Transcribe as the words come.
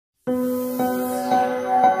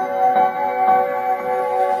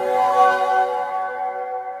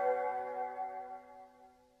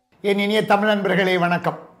என் இனிய தமிழ் நண்பர்களே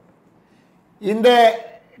வணக்கம். இந்த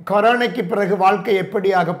கொரோனாக்கு பிறகு வாழ்க்கை எப்படி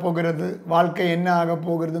ஆக போகிறது, வாழ்க்கை என்ன ஆக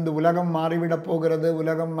போகிறது, இந்த உலகம் மாறிவிட போகிறது,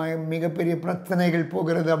 உலகம் மிகப்பெரிய பிரச்சனைகள்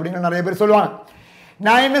போகிறது அப்படின்னு நிறைய பேர் சொல்லுவாங்க.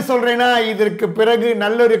 நான் என்ன சொல்றேன்னா, இதற்கு பிறகு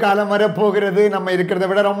நல்லொரு காலம் வரப்போகிறது, நம்ம இருக்கிறத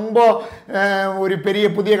விட ரொம்ப ஒரு பெரிய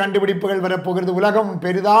புதிய கண்டுபிடிப்புகள் வரப்போகிறது, உலகம்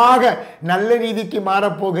பெரிதாக நல்ல நீதிக்கு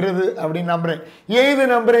மாறப்போகிறது அப்படின்னு நம்புறேன். ஏது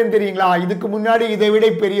நம்புறேன்னு தெரியுங்களா? இதுக்கு முன்னாடி இதை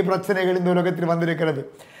விட பெரிய பிரச்சனைகள் இந்த உலகத்தில் வந்திருக்கிறது.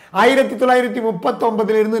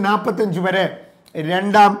 1939 45 வரை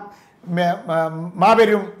இரண்டாம்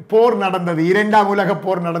மாபெரும் போர் நடந்தது, இரண்டாம் உலக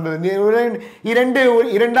போர் நடந்தது.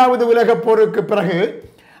 இரண்டாவது உலக போருக்கு பிறகு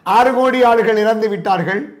 6 கோடி ஆளுகள் இறந்து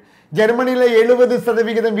விட்டார்கள். ஜெர்மனியில்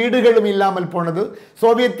 70% வீடுகளும் இல்லாமல் போனது.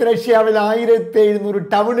 சோவியத் ரஷ்யாவில் 1700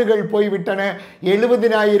 டவுனுகள் போய்விட்டன.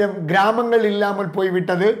 70,000 கிராமங்கள் இல்லாமல்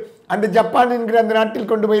போய்விட்டது. அந்த ஜப்பான் என்கிற அந்த நாட்டில்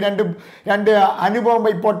கொண்டு போய் ரெண்டு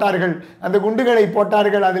அணுபாம்பை போட்டார்கள், அந்த குண்டுகளை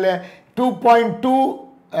போட்டார்கள். அதில் 2.2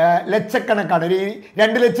 லட்சக்கணக்கான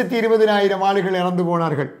 2,20,000 ஆளுகள் இறந்து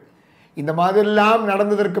போனார்கள். இந்த மாதிரிலாம்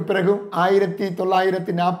நடந்ததற்கு பிறகு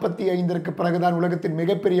 1945 பிறகுதான் உலகத்தின்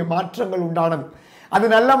மிகப்பெரிய மாற்றங்கள் உண்டானது. அது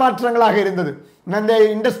நல்ல மாற்றங்களாக இருந்தது. அந்த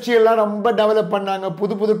இண்டஸ்ட்ரியெல்லாம் ரொம்ப டெவலப் பண்ணாங்க,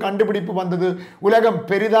 புது புது கண்டுபிடிப்பு வந்தது, உலகம்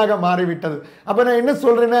பெரிதாக மாறிவிட்டது. அப்போ நான் என்ன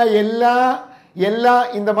சொல்றேன்னா, எல்லா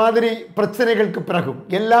இந்த மாதிரி பிரச்சனைகளுக்கு பிறகும்,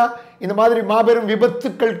 இந்த மாதிரி மாபெரும்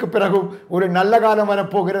விபத்துக்களுக்கு பிறகும் ஒரு நல்ல காலம்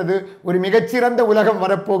வரப்போகிறது, ஒரு மிகச்சிறந்த உலகம்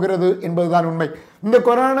வரப்போகிறது என்பதுதான் உண்மை. இந்த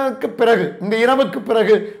கொரோனாவுக்கு பிறகு, இந்த இரவுக்கு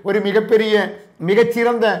பிறகு ஒரு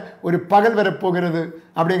மிகச்சிறந்த ஒரு பகல் வரப்போகிறது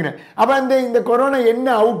அப்படிங்கிற. அப்போ இந்த கொரோனா என்ன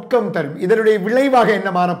அவுட்கம் தரும், இதனுடைய விளைவாக என்ன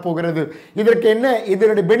மாறப்போகிறது,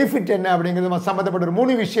 இதனுடைய பெனிஃபிட் என்ன அப்படிங்கிறது சம்மந்தப்பட்ட ஒரு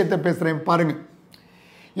 3 விஷயத்தை பேசுகிறேன் பாருங்க.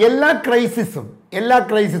 எல்லா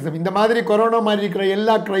கிரைசிஸும் இந்த மாதிரி கொரோனா மாதிரி இருக்கிற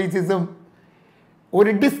எல்லா கிரைசிஸும் ஒரு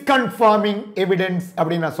டிஸ்கன்ஃபார்மிங் எவிடன்ஸ்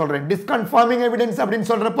அப்படின்னு நான் சொல்றேன். டிஸ்கன்ஃபார்மிங் எவிடன்ஸ் அப்படின்னு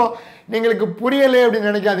சொல்றப்போ நீங்களுக்கு புரியலை அப்படின்னு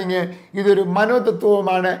நினைக்காதீங்க. இது ஒரு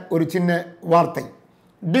மனோதத்துவமான ஒரு சின்ன வார்த்தை.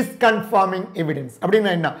 டிஸ்கன்ஃபார்மிங் எவிடன்ஸ்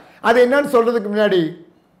அப்படின்னா என்ன, அது என்னன்னு சொல்றதுக்கு முன்னாடி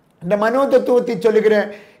இந்த மனோதத்துவத்தை சொல்லுகிற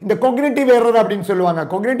இந்த கொக்னிட்டிவ் எரர் அப்படின்னு சொல்லுவாங்க.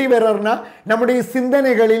 கொக்னிட்டிவ் எரர்னா நம்முடைய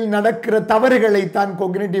சிந்தனைகளில் நடக்கிற தவறுகளை தான்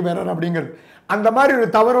கொக்னிட்டிவ் எரர் அப்படிங்கிறது. அந்த மாதிரி ஒரு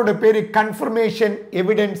தவறோட பேரு கன்ஃபர்மேஷன்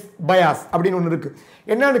எவிடன்ஸ் பயாஸ் அப்படின்னு ஒன்று இருக்கு.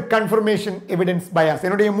 என்னன்னு கன்ஃபர்மேஷன் எவிடன்ஸ் பயாஸ்?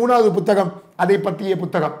 என்னுடைய 3வது புத்தகம் அதை பற்றிய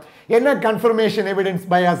புத்தகம். என்ன கன்ஃபர்மேஷன் எவிடன்ஸ்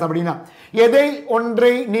பயாஸ் அப்படின்னா, எதை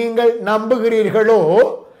ஒன்றை நீங்கள் நம்புகிறீர்களோ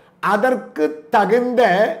அதற்கு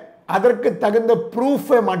தகுந்த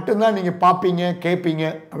ப்ரூஃபை மட்டும்தான் நீங்க பார்ப்பீங்க, கேட்பீங்க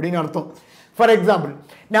அப்படின்னு அர்த்தம். ஃபார் எக்ஸாம்பிள்,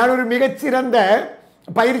 நான் ஒரு மிகச்சிறந்த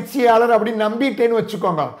பயிற்சியாளர் அப்படின்னு நம்பிட்டேன்னு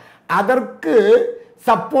வச்சுக்கோங்க, அதற்கு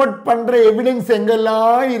சப்போர்ட் பண்ற எவிடன்ஸ்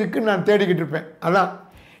எங்கெல்லாம் இருக்குன்னு நான் தேடிக்கிட்டு இருப்பேன். அதான்,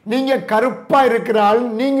 நீங்க கருப்பா இருக்கிற ஆள்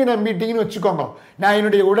நீங்க நம்பிட்டீங்கன்னு வச்சுக்கோங்க, நான்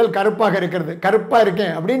என்னுடைய உடல் கருப்பா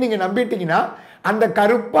இருக்கேன் அப்படின்னு நீங்க நம்பிட்டீங்கன்னா, அந்த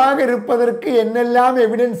கருப்பாக இருப்பதற்கு என்னெல்லாம்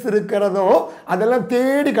எவிடன்ஸ் இருக்கிறதோ அதெல்லாம்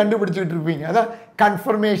தேடி கண்டுபிடிச்சிட்டு இருப்பீங்க. அதான்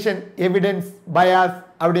கன்ஃபர்மேஷன் எவிடன்ஸ் பயாஸ்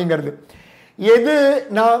அப்படிங்கிறது. எது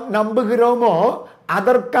நாம் நம்புகிறோமோ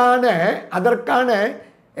அதற்கான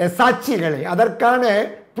சாட்சிகளை, அதற்கான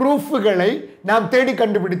ப்ரூஃப்களை நாம் தேடி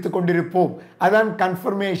கண்டுபிடித்துக் கொண்டிருப்போம். அதான்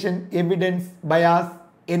கன்ஃபர்மேஷன் எவிடன்ஸ் பயாஸ்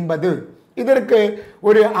என்பது. இதற்கு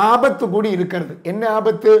ஒரு ஆபத்து கூடி இருக்கிறது. என்ன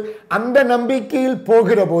ஆபத்து? அந்த நம்பிக்கையில்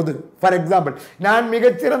போகிற போது, ஃபார் எக்ஸாம்பிள், நான்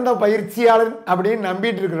மிகச்சிறந்த பயிற்சியாளர் அப்படின்னு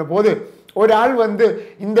நம்பிட்டு இருக்கிற போது ஒரு ஆள்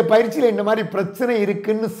இந்த பயிற்சியில் இந்த மாதிரி பிரச்சனை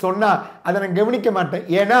இருக்குன்னு சொன்னா அதை நான் கவனிக்க மாட்டேன்.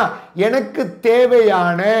 ஏன்னா எனக்கு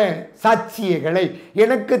தேவையான சாட்சியங்களை,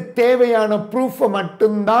 எனக்கு தேவையான ப்ரூஃபை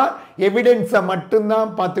மட்டும்தான், எவிடன்ஸை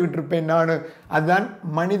மட்டும்தான் பார்த்துக்கிட்டு இருப்பேன் நான். அதுதான்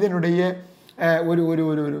மனிதனுடைய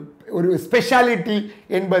ஒரு ஸ்பெஷாலிட்டி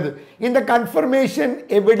என்பது. இந்த கன்ஃபர்மேஷன்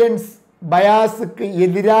எவிடன்ஸ் பயாஸுக்கு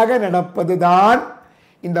எதிராக நடப்பதுதான்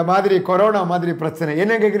இந்த மாதிரி கொரோனா மாதிரி பிரச்சனை.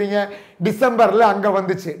 என்ன கேட்குறீங்க? டிசம்பர்ல அங்க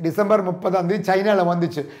வந்துச்சு, டிசம்பர் 30 சைனால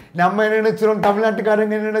வந்துச்சு. நம்ம என்ன நினைச்சோம்,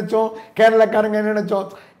 தமிழ்நாட்டுக்காரங்க என்ன நினைச்சோம், கேரளக்காரங்க என்ன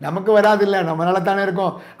நினைச்சோம், நமக்கு வராது இல்லை, நம்மளால தானே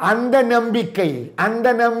இருக்கோம். அந்த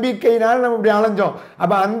நம்பிக்கையினால் நம்ம இப்படி அலைஞ்சோம்.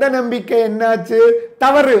 அப்ப அந்த நம்பிக்கை என்னாச்சு?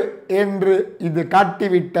 தவறு என்று இது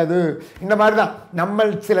காட்டிவிட்டது. இந்த மாதிரிதான் நம்ம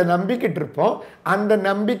சில நம்பிக்கிட்டு இருப்போம், அந்த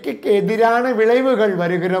நம்பிக்கைக்கு எதிரான விளைவுகள்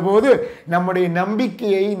வருகிற போது நம்முடைய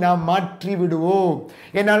நம்பிக்கையை நாம் மாற்றி விடுவோம்.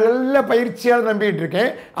 நான் நல்ல பயிற்சியால் நம்பிட்டு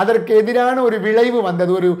இருக்கேன், அதற்கு எதிரான ஒரு விளைவு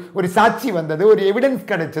வந்தது, ஒரு சாட்சி வந்தது, ஒரு எவிடன்ஸ்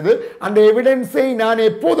கிடைச்சது. அந்த எவிடன்ஸை நான்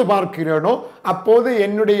எப்போது பார்க்கிறேனோ அப்போது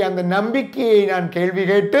என்னுடைய அந்த நம்பிக்கையை நான் கேள்வி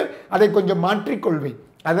கேட்டு அதை கொஞ்சம் மாற்றிக்கொள்வேன்.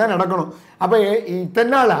 அதுதான் நடக்கணும். அப்ப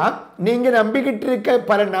இத்தனால நீங்க நம்பிக்கிட்டு இருக்க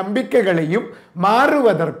பல நம்பிக்கைகளையும்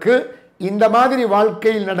மாறுவதற்கு இந்த மாதிரி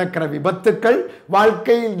வாழ்க்கையில் நடக்கிற விபத்துக்கள்,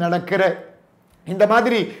 வாழ்க்கையில் நடக்கிற இந்த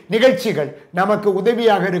மாதிரி நிகழ்ச்சிகள் நமக்கு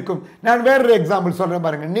உதவியாக இருக்கும். நான் வேறொரு எக்ஸாம்பிள் சொல்றேன்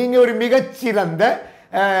பாருங்க. நீங்க ஒரு மிகச்சிறந்த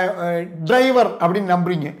டிரைவர் அப்படின்னு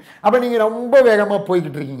நம்புறீங்க. அப்போ நீங்கள் ரொம்ப வேகமாக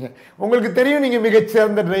போய்கிட்டு இருக்கீங்க. உங்களுக்கு தெரியும் நீங்கள்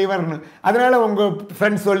மிகச்சிறந்த டிரைவர்னு. அதனால் உங்கள்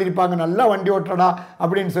ஃப்ரெண்ட்ஸ் சொல்லியிருப்பாங்க நல்லா வண்டி ஓட்டுறடா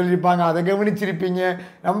அப்படின்னு சொல்லியிருப்பாங்க. அதை கவனிச்சிருப்பீங்க.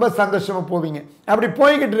 ரொம்ப சந்தோஷமாக போவீங்க. அப்படி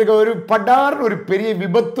போய்கிட்டு இருக்க ஒரு படார்னு ஒரு பெரிய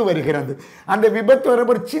விபத்து வருகிறது. அந்த விபத்து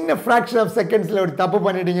வரப்போ ஒரு சின்ன ஃப்ராக்ஷன் ஆஃப் செகண்ட்ஸில் ஒரு தப்பு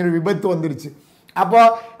பண்ணிட்டீங்க, ஒரு விபத்து வந்துருச்சு. அப்போ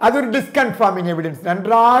அது ஒரு டிஸ்கன்ஃபார்மிங் எவிடன்ஸ்.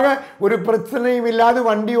 நன்றாக ஒரு பிரச்சனையும் இல்லாத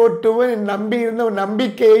வண்டி ஓட்டுவன் நம்பி இருந்த ஒரு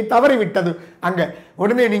நம்பிக்கையை தவறிவிட்டது. அங்கே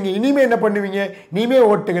உடனே நீங்கள் இனிமே என்ன பண்ணுவீங்க? இனிமே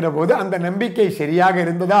ஓட்டுகிற போது அந்த நம்பிக்கை சரியாக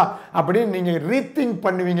இருந்ததா அப்படின்னு நீங்கள் ரீதிங்க்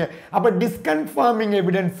பண்ணுவீங்க. அப்போ டிஸ்கன்ஃபார்மிங்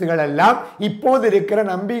எவிடன்ஸுகள் எல்லாம் இப்போது இருக்கிற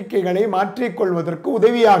நம்பிக்கைகளை மாற்றிக்கொள்வதற்கு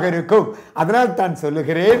உதவியாக இருக்கும். அதனால் தான்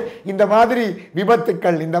சொல்லுகிறேன், இந்த மாதிரி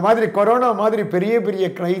விபத்துக்கள், இந்த மாதிரி கொரோனா மாதிரி பெரிய பெரிய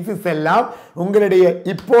கிரைசிஸ் எல்லாம் உங்களுடைய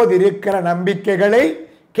இப்போது இருக்கிற நம்பிக்கைகளை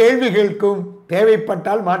கேள்விகளுக்கும்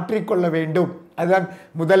தேவைப்பட்டால் மாற்றிக்கொள்ள வேண்டும். அதுதான்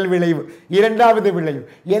முதல் விளைவு. இரண்டாவது விளைவு,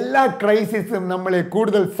 எல்லா கிரைசிஸும் நம்மளை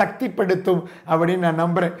கூடுதல் சக்திப்படுத்தும் அப்படின்னு நான்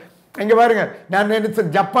நம்புறேன். இங்கே பாருங்க, நான்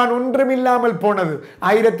நினைச்சேன் ஜப்பான் ஒன்றுமில்லாமல் போனது.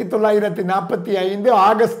 1945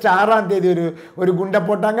 ஆகஸ்ட் 6ஆம் தேதி ஒரு குண்டை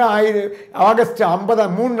போட்டாங்க. ஆகஸ்ட்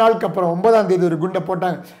 3 நாளுக்கு அப்புறம் 9ஆம் தேதி ஒரு குண்டை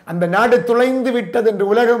போட்டாங்க. அந்த நாடு துளைந்து விட்டது என்று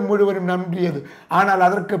உலகம் முழுவதும் நம்பியது. ஆனால்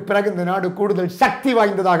அதற்கு பிறகு இந்த நாடு கூடுதல் சக்தி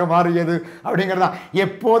வாய்ந்ததாக மாறியது அப்படிங்கிறதா.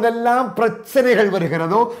 எப்போதெல்லாம் பிரச்சனைகள்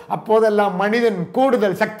வருகிறதோ அப்போதெல்லாம் மனிதன்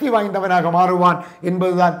கூடுதல் சக்தி வாய்ந்தவனாக மாறுவான்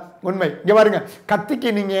என்பதுதான் உண்மை. இங்கே பாருங்க, கத்திக்கு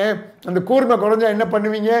நீங்கள் அந்த கூர்மை குறைஞ்சா என்ன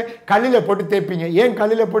பண்ணுவீங்க? கல்லில் போட்டு தேய்ப்பீங்க. ஏன்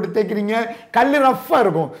கல்லில் போட்டு தேய்க்கிறீங்க? கல் ரஃப்பாக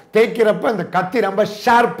இருக்கும். தேய்க்கிறப்ப அந்த கத்தி ரொம்ப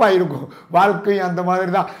ஷார்ப்பாக இருக்கும். வாழ்க்கையும் அந்த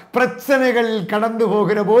மாதிரி தான். பிரச்சனைகள் கடந்து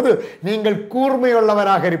போகிற போது நீங்கள்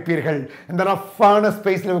கூர்மையுள்ளவராக இருப்பீர்கள். இந்த ரஃப்பான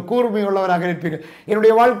ஸ்பேஸில் கூர்மையுள்ளவராக இருப்பீர்கள்.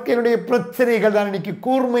 என்னுடைய வாழ்க்கையினுடைய பிரச்சனைகள் தான் இன்னைக்கு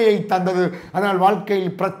கூர்மையை தந்தது. அதனால்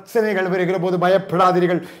வாழ்க்கையில் பிரச்சனைகள் வருகிற போது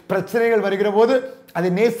பயப்படாதீர்கள். பிரச்சனைகள் வருகிற போது அதை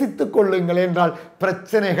நேசித்துக் கொள்ளுங்கள். என்றால்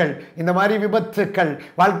பிரச்சனைகள், இந்த மாதிரி விபத்துக்கள்,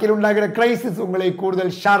 வாழ்க்கையில் உண்டாகிற கிரைசிஸ் உங்களை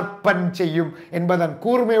கூடுதல் ஷார்பன் செய்யும் என்பதுதான்,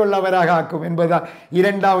 கூர்மை உள்ளவராக ஆக்கும் என்பதுதான்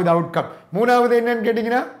இரண்டாவது அவுட்கம். மூணாவது என்னன்னு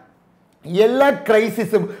கேட்டீங்கன்னா, எல்லா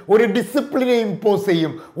கிரைசிஸும் ஒரு டிசிப்ளினை இம்போஸ்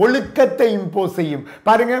செய்யும், ஒழுக்கத்தை இம்போஸ் செய்யும்.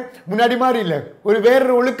 பாருங்க, முன்னாடி மாதிரி இல்லை, ஒரு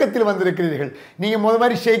வேறொரு ஒழுக்கத்தில் வந்திருக்கிறீர்கள். நீங்க முதல்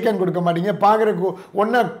மாதிரி ஷேக் ஹேண்ட் கொடுக்க மாட்டீங்க, பார்க்குறக்கு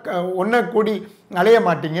ஒன்றை கூடி அலைய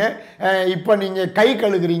மாட்டீங்க. இப்போ நீங்கள் கை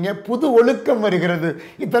கழுகுறீங்க, புது ஒழுக்கம் வருகிறது.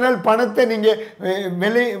 இத்தனை நாள் பணத்தை நீங்கள்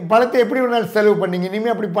பணத்தை எப்படி ஒரு நாள் செலவு பண்ணீங்க,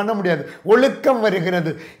 இனிமேல் அப்படி பண்ண முடியாது. ஒழுக்கம்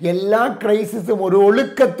வருகிறது. எல்லா கிரைசிஸும் ஒரு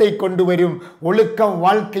ஒழுக்கத்தை கொண்டு வரும். ஒழுக்கம்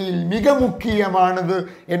வாழ்க்கையில் மிக முக்கியமானது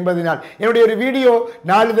என்பதனால் என்னுடைய ஒரு வீடியோ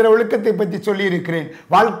 4 தடவை ஒழுக்கத்தை பற்றி சொல்லி இருக்கிறேன்.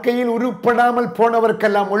 வாழ்க்கையில் உருப்படாமல்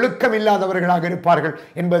போனவர்க்கெல்லாம் ஒழுக்கம் இல்லாதவர்களாக இருப்பார்கள்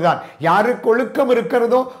என்பதுதான். யாருக்கு ஒழுக்கம்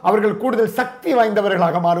இருக்கிறதோ அவர்கள் கூடுதல் சக்தி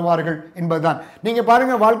வாய்ந்தவர்களாக மாறுவார்கள் என்பதுதான். நீங்க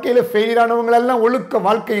பாருங்க, வாழ்க்கையில் ஃபெயிலியர் ஆனவங்க எல்லாம்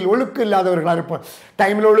வாழ்க்கையில் ஒழுக்கம் இல்லாதவர்களாக இருப்பார்.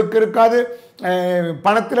 டைமில் ஒழுக்கம் இருக்காது,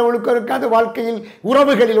 பணத்தில் ஒழுக்கம் இருக்காது, வாழ்க்கையில்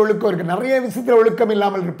உறவுகளில் ஒழுக்கம் இருக்கு, நிறைய விஷயத்தில் ஒழுக்கம்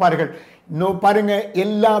இல்லாமல் இருப்பார்கள். பாருங்க,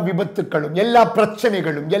 எல்லா விபத்துக்களும், எல்லா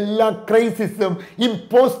பிரச்சனைகளும், எல்லா கிரைசிஸும்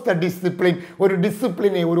இம்போஸ் த டிசிப்ளின். ஒரு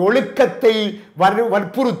டிசிப்ளினை, ஒரு ஒழுக்கத்தை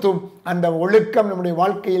வற்புறுத்தும். அந்த ஒழுக்கம் நம்முடைய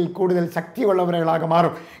வாழ்க்கையில் கூடுதல் சக்தி உள்ளவர்களாக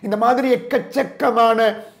மாறும். இந்த மாதிரி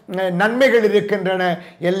எக்கச்சக்கமான நன்மைகள் இருக்கின்றன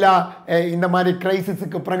எல்லா இந்த மாதிரி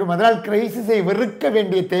கிரைசிஸுக்கு பிறகு. அதனால் கிரைசிஸை வெறுக்க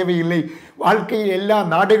வேண்டிய தேவையில்லை. வாழ்க்கையில் எல்லா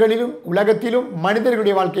நாடுகளிலும், உலகத்திலும்,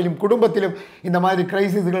 மனிதர்களுடைய வாழ்க்கையிலும், குடும்பத்திலும் இந்த மாதிரி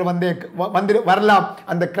கிரைசிஸ்கள் வரலாம்.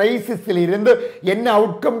 அந்த கிரைசிஸில் இருந்து என்ன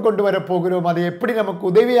அவுட்கம் கொண்டு வரப்போகிறோம், அதை எப்படி நமக்கு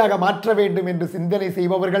உதவியாக மாற்ற வேண்டும் என்று சிந்தனை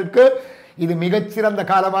செய்பவர்களுக்கு இது மிகச்சிறந்த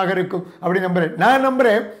காலமாக இருக்கும் அப்படி நம்புறேன். நான்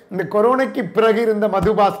நம்புறேன், இந்த கொரோனாக்கு பிறகு இருந்த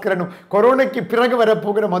மது பாஸ்கரனும் கொரோனாக்கு பிறகு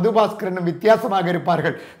வரப்போகிற மது பாஸ்கரனும் வித்தியாசமாக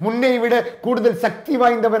இருப்பார்கள். முன்னை விட கூடுதல் சக்தி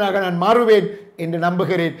வாய்ந்தவனாக நான் மாறுவேன் என்று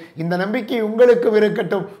நம்புகிறேன். இந்த நம்பிக்கை உங்களுக்கும்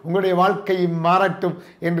இருக்கட்டும், உங்களுடைய வாழ்க்கையும் மாறட்டும்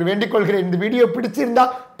என்று வேண்டிக் கொள்கிறேன். இந்த வீடியோ பிடிச்சிருந்தா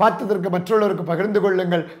பார்த்ததற்கு மற்றவர்களுக்கு பகிர்ந்து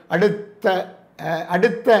கொள்ளுங்கள்.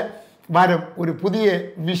 அடுத்த வாரம் ஒரு புதிய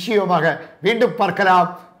விஷயமாக மீண்டும் பார்க்கலாம்.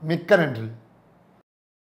 மிக்க நன்றி.